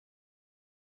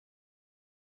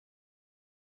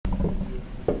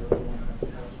No,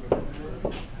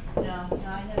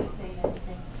 I never say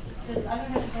anything. Because I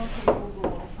don't have to go through Google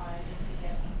all the time just to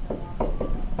get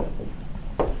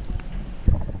stuff.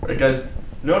 Alright guys,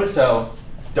 notice how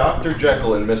Dr.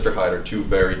 Jekyll and Mr. Hyde are two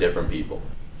very different people.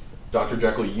 Dr.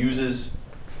 Jekyll uses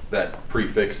that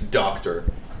prefix doctor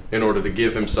in order to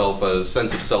give himself a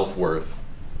sense of self-worth.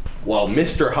 While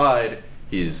Mr. Hyde,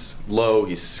 he's low,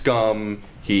 he's scum,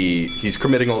 he's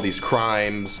committing all these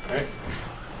crimes. Alright.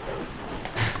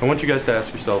 I want you guys to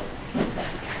ask yourself,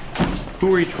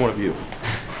 who are each one of you?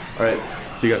 Alright,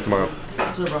 see you guys tomorrow.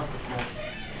 Sure, bro.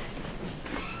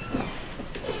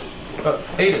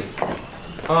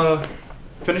 Aiden,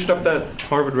 finished up that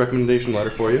Harvard recommendation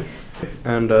letter for you.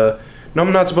 And, no,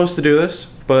 I'm not supposed to do this,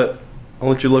 but I'll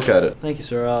let you look at it. Thank you,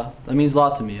 sir. That means a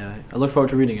lot to me. I look forward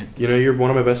to reading it. You know, you're one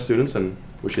of my best students, and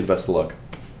wish you the best of luck.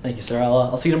 Thank you, sir.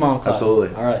 I'll see you tomorrow in class.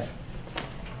 Absolutely. All right.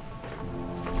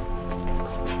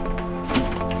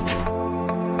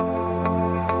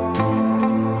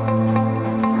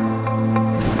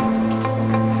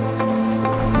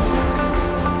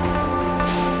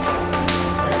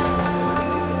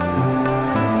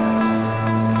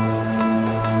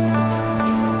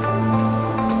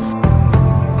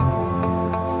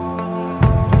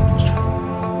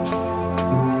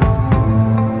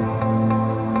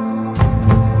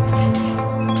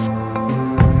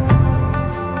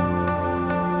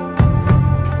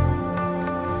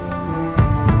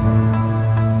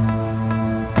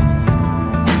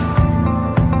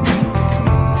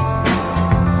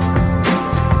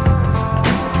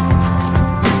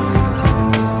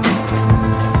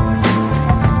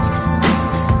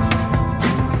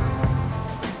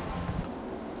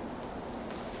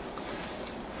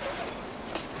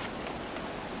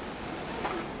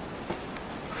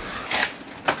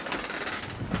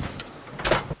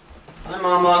 Hi,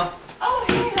 Mama. Oh,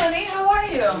 hey, honey. How are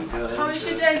you? Good, How was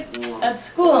your good. day at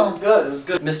school? It was good. It was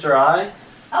good. Mr. I.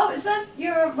 Oh, is that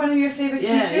one of your favorite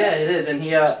teachers? Yeah, it is. And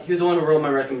he was the one who wrote my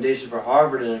recommendation for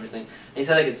Harvard and everything. And he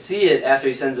said I could see it after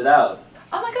he sends it out.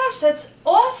 Oh my gosh, that's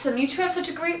awesome. You two have such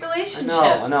a great relationship.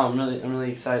 I know. I'm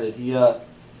really excited.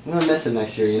 I'm gonna miss him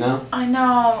next year. You know. I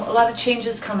know. A lot of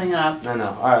changes coming up. I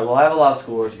know. All right. Well, I have a lot of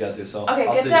schoolwork to get to, so. Okay,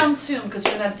 I'll get see down you. soon because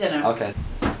we're gonna have dinner. Okay.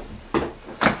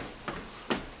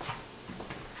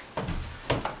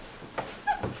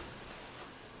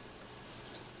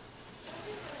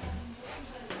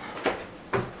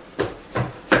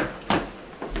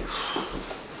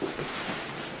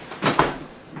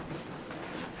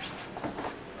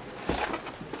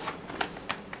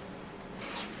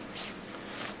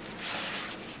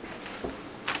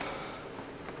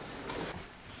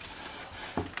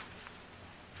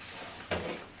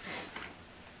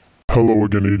 Hello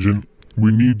again, Agent.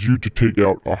 We need you to take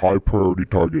out a high priority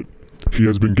target. He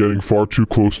has been getting far too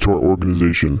close to our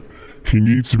organization. He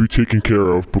needs to be taken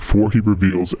care of before he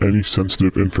reveals any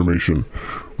sensitive information.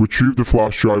 Retrieve the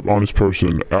flash drive on his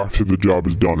person after the job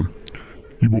is done.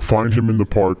 You will find him in the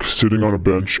park, sitting on a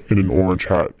bench in an orange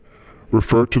hat.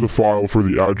 Refer to the file for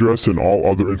the address and all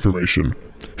other information.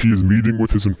 He is meeting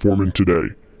with his informant today.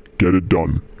 Get it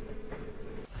done.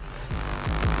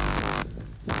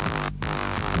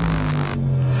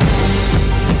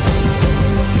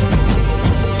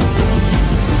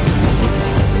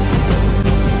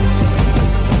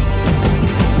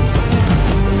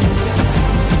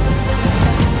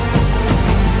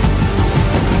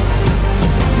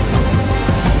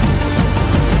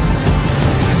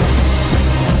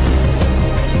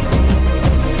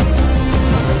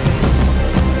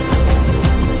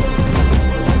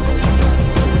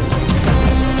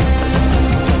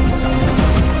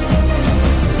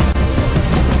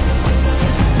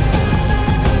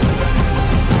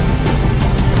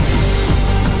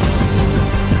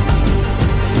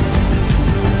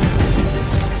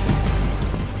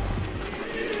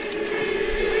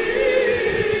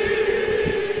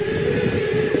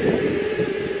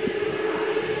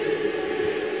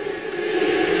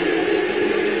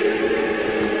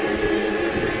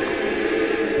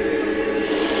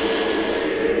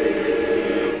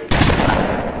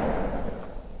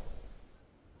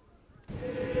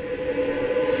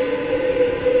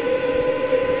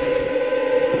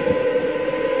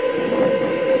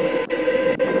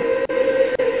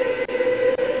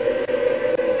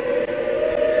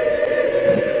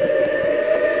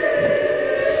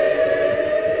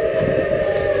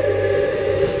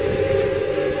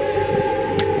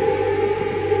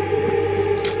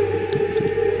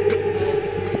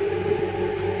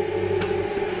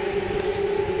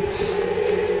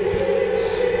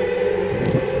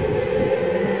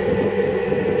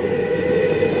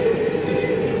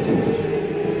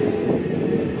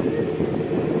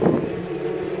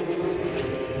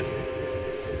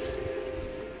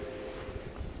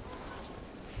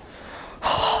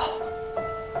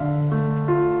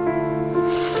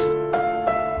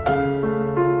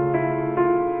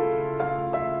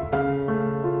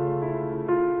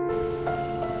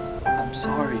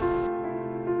 sorry.